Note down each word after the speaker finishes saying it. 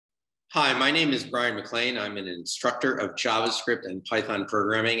Hi, my name is Brian McLean. I'm an instructor of JavaScript and Python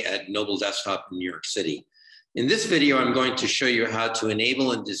programming at Noble Desktop in New York City. In this video, I'm going to show you how to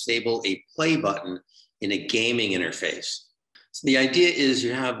enable and disable a play button in a gaming interface. So the idea is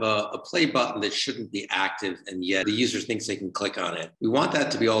you have a play button that shouldn't be active, and yet the user thinks they can click on it. We want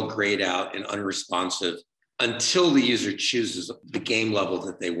that to be all grayed out and unresponsive until the user chooses the game level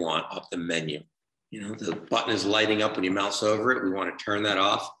that they want up the menu. You know, the button is lighting up when you mouse over it. We want to turn that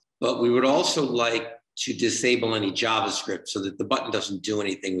off. But we would also like to disable any JavaScript so that the button doesn't do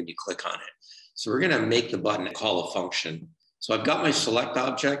anything when you click on it. So we're going to make the button call a function. So I've got my select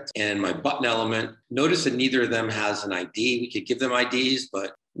object and my button element. Notice that neither of them has an ID. We could give them IDs,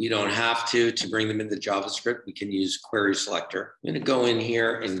 but we don't have to bring them into JavaScript. We can use query selector. I'm going to go in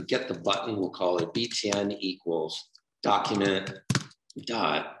here and get the button. We'll call it btn equals document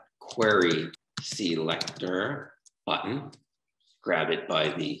dot query selector button. Grab it by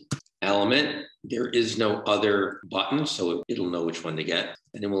the element. There is no other button, so it'll know which one to get.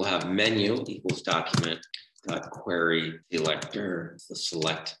 And then we'll have menu equals document dot query selector, the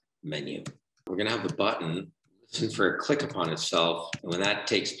select menu. We're going to have the button listen for a click upon itself. And when that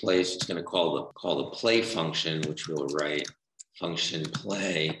takes place, it's going to call the play function, which we'll write function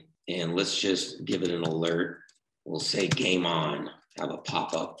play. And let's just give it an alert. We'll say game on, have a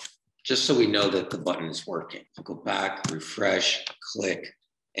pop-up, just so we know that the button is working. I'll go back, refresh, click,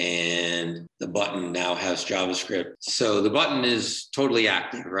 and the button now has JavaScript. So the button is totally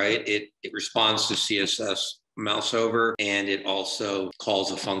active, right? It responds to CSS mouse over, and it also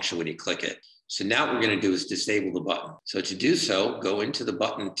calls a function when you click it. So now what we're going to do is disable the button. So to do so, go into the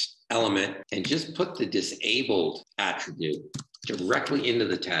button element and just put the disabled attribute directly into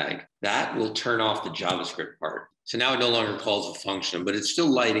the tag. That will turn off the JavaScript part. So now it no longer calls a function, but it's still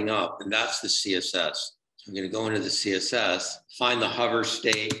lighting up, and that's the CSS. So I'm going to go into the CSS, find the hover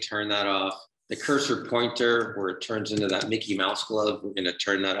state, turn that off. The cursor pointer, where it turns into that Mickey Mouse glove, we're going to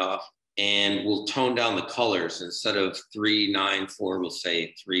turn that off. And we'll tone down the colors. Instead of 394, we'll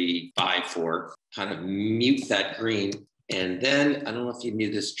say 354. Kind of mute that green. And then, I don't know if you knew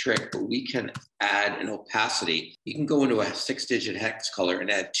this trick, but we can add an opacity. You can go into a 6-digit hex color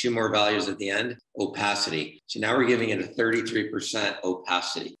and add 2 more values at the end, opacity. So now we're giving it a 33%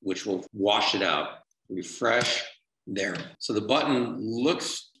 opacity, which will wash it out. Refresh, there. So the button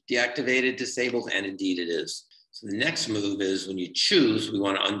looks deactivated, disabled, and indeed it is. So the next move is when you choose, we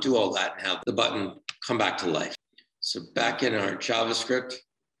want to undo all that and have the button come back to life. So back in our JavaScript,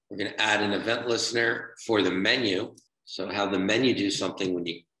 we're going to add an event listener for the menu. So have the menu do something when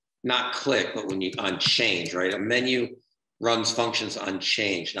you not click, but when you on change, right? A menu runs functions on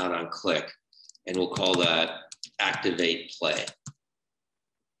change, not on click. And we'll call that activate play.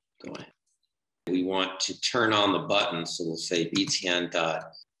 Go ahead. We want to turn on the button. So we'll say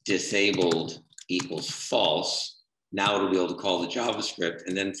btn.disabled equals false. Now it'll be able to call the JavaScript.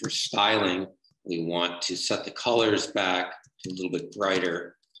 And then for styling, we want to set the colors back to a little bit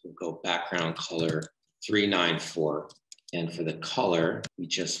brighter. So we'll go background color 394. And for the color, we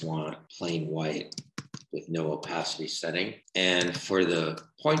just want plain white with no opacity setting. And for the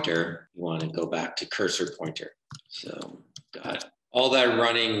pointer, you want to go back to cursor pointer. So got all that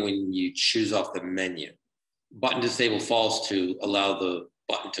running when you choose off the menu. Button disable false to allow the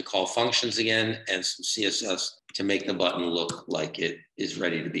button to call functions again, and some CSS to make the button look like it is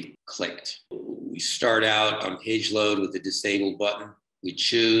ready to be clicked. We start out on page load with the disabled button. We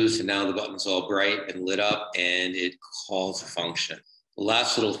choose, and now the button's all bright and lit up, and it calls a function. The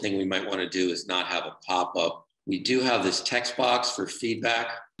last little thing we might want to do is not have a pop-up. We do have this text box for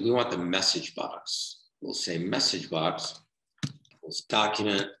feedback. We want the message box. We'll say message box equals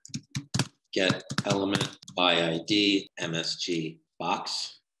document get element by ID MSG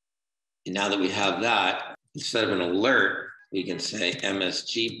box. And now that we have that, instead of an alert, we can say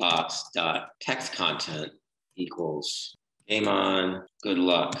MSG box dot text content equals game on, good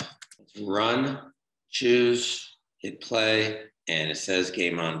luck. Let's run, choose, hit play, and it says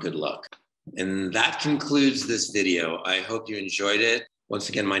game on, good luck. And that concludes this video. I hope you enjoyed it. Once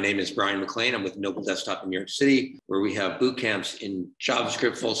again, my name is Brian McLean. I'm with Noble Desktop in New York City, where we have boot camps in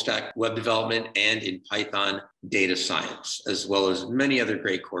JavaScript, full stack web development, and in Python data science, as well as many other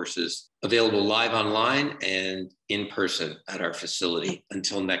great courses available live online and in person at our facility.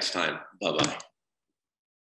 Until next time, bye-bye.